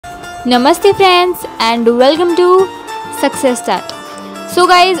नमस्ते friends and welcome to success start. So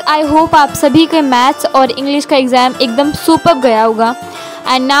guys, I hope आप सभी के मैथ्स और इंग्लिश का एग्ज़ाम एकदम सुपर गया होगा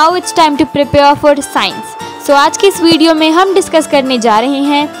and now it's time to prepare for science. सो आज की इस वीडियो में हम डिस्कस करने जा रहे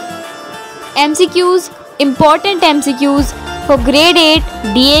हैं MCQs, important MCQs for grade 8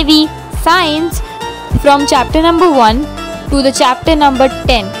 DAV science from chapter number 1 to the chapter number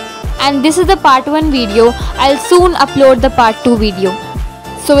 10, and this is the part 1 video. I'll soon upload the part 2 video.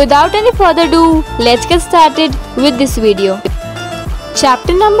 So without any further ado, let's get started with this video.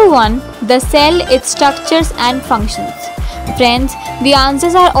 Chapter number 1, the cell, its structures and functions. Friends, the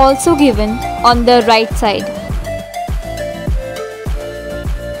answers are also given on the right side.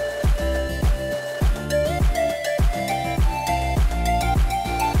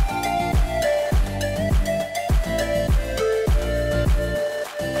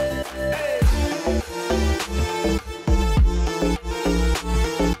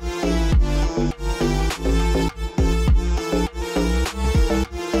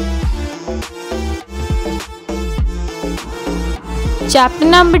 Chapter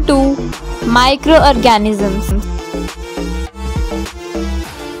number 2, microorganisms.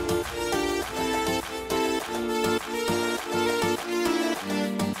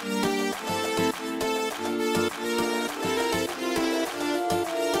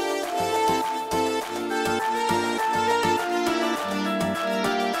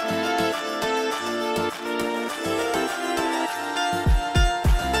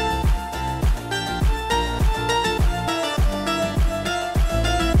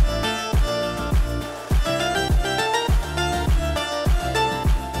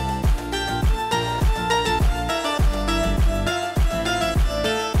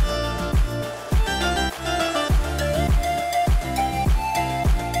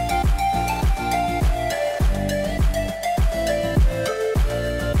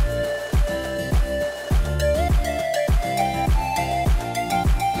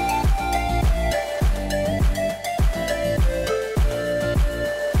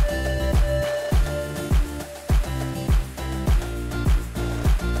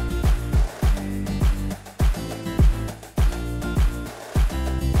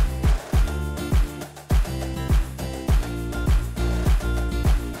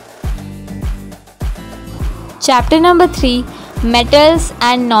 Chapter number 3, metals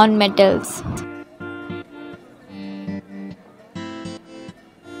and non-metals.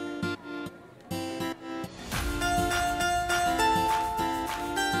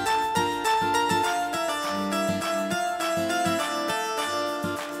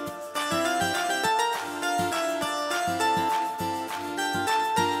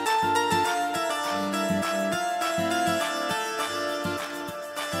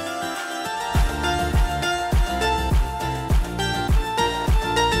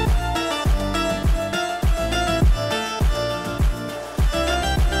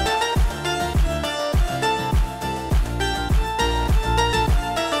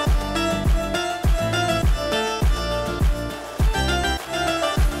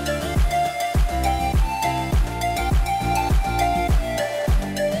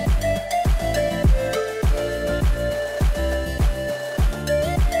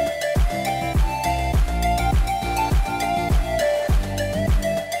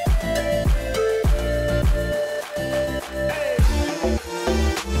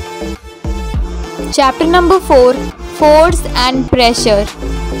 Chapter number 4, force and pressure.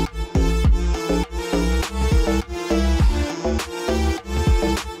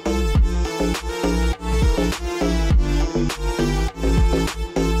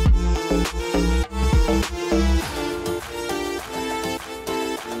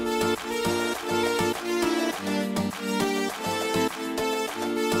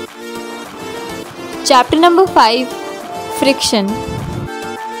 Chapter number 5, friction.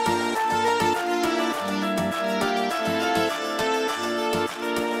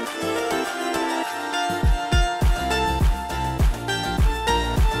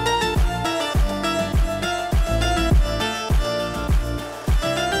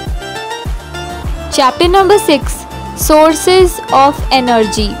 Chapter number 6, sources of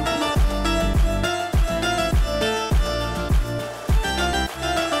energy.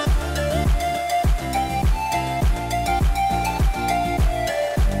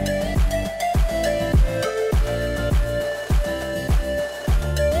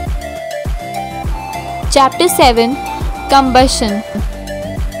 Chapter 7, combustion.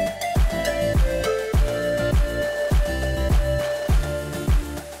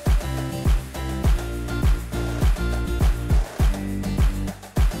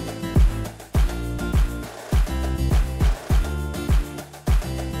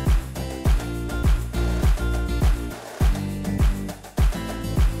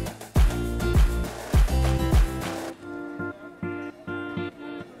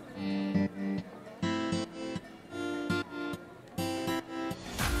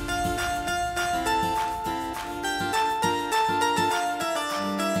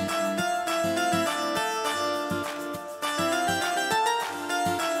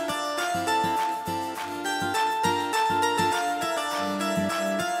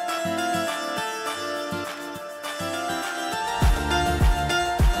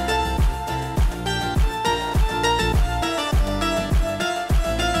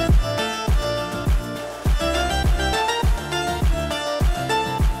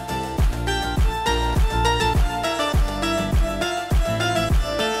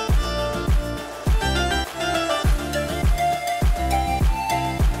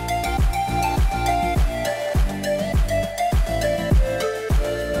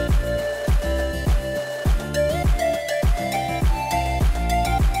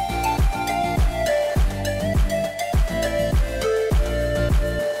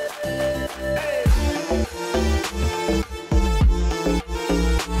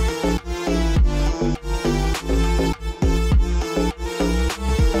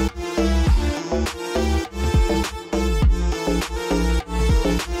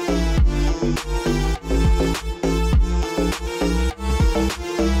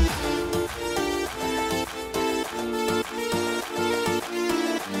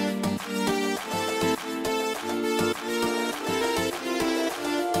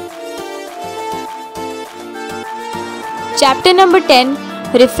 Chapter number 10,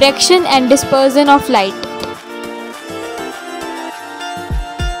 Refraction and Dispersion of Light.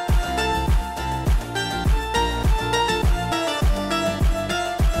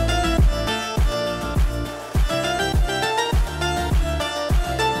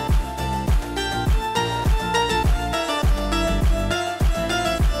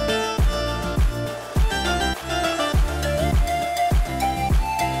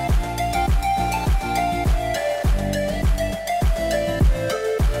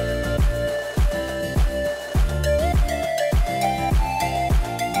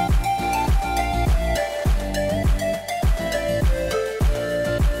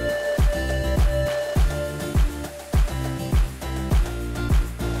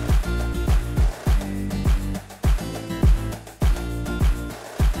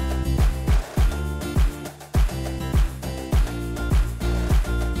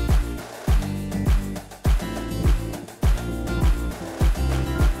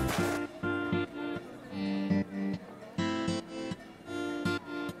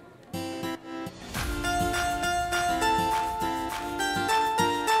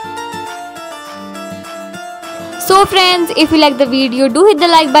 So friends, if you like the video, do hit the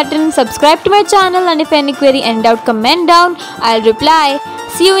like button, subscribe to my channel, and if any query and doubt, comment down, I'll reply.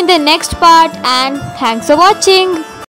 See you in the next part and thanks for watching.